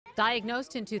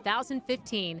Diagnosed in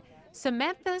 2015,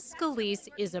 Samantha Scalise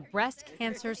is a breast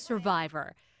cancer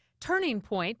survivor. Turning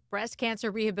Point Breast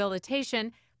Cancer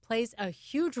Rehabilitation plays a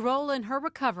huge role in her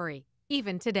recovery,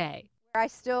 even today. I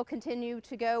still continue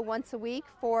to go once a week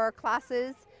for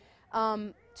classes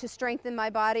to strengthen my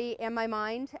body and my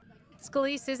mind.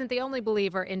 Scalise isn't the only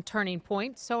believer in Turning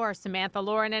Point. So are Samantha,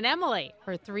 Lauren, and Emily,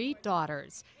 her 3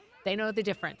 daughters. They know the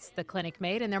difference the clinic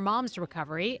made in their mom's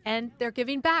recovery, and they're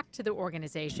giving back to the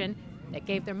organization that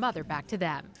gave their mother back to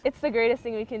them. It's the greatest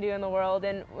thing we can do in the world,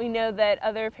 and we know that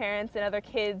other parents and other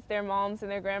kids, their moms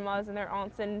and their grandmas and their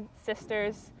aunts and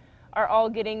sisters are all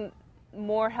getting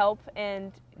more help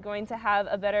and going to have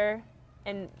a better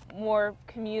and more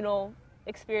communal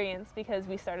experience because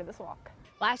we started this walk.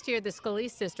 Last year, the Scalise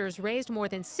sisters raised more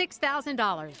than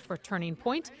 $6,000 for Turning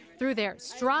Point through their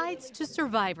Strides to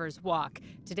Survivors walk.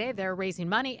 Today, they're raising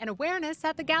money and awareness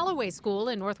at the Galloway School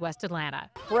in Northwest Atlanta.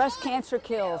 Breast cancer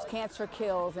kills,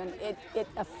 and it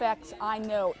affects, I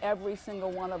know, every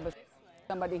single one of us,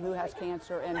 somebody who has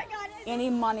cancer, and any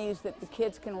monies that the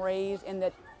kids can raise and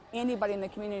that anybody in the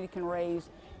community can raise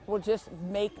will just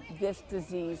make this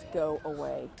disease go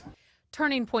away.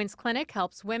 Turning Point's clinic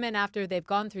helps women after they've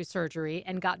gone through surgery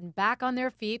and gotten back on their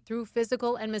feet through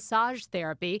physical and massage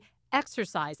therapy,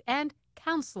 exercise, and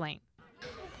counseling.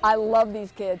 I love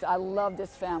these kids. I love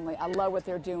this family. I love what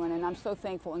they're doing, and I'm so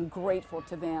thankful and grateful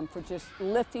to them for just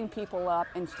lifting people up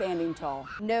and standing tall.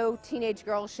 No teenage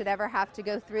girls should ever have to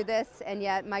go through this, and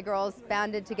yet my girls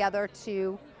banded together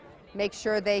to make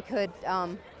sure they could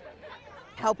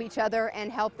help each other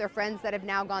and help their friends that have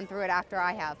now gone through it after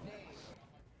I have.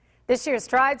 This year's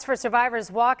Strides for Survivors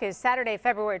Walk is Saturday,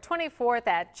 February 24th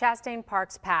at Chastain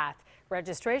Park's Path.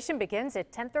 Registration begins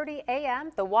at 10:30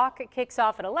 a.m. The walk kicks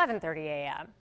off at 11:30 a.m.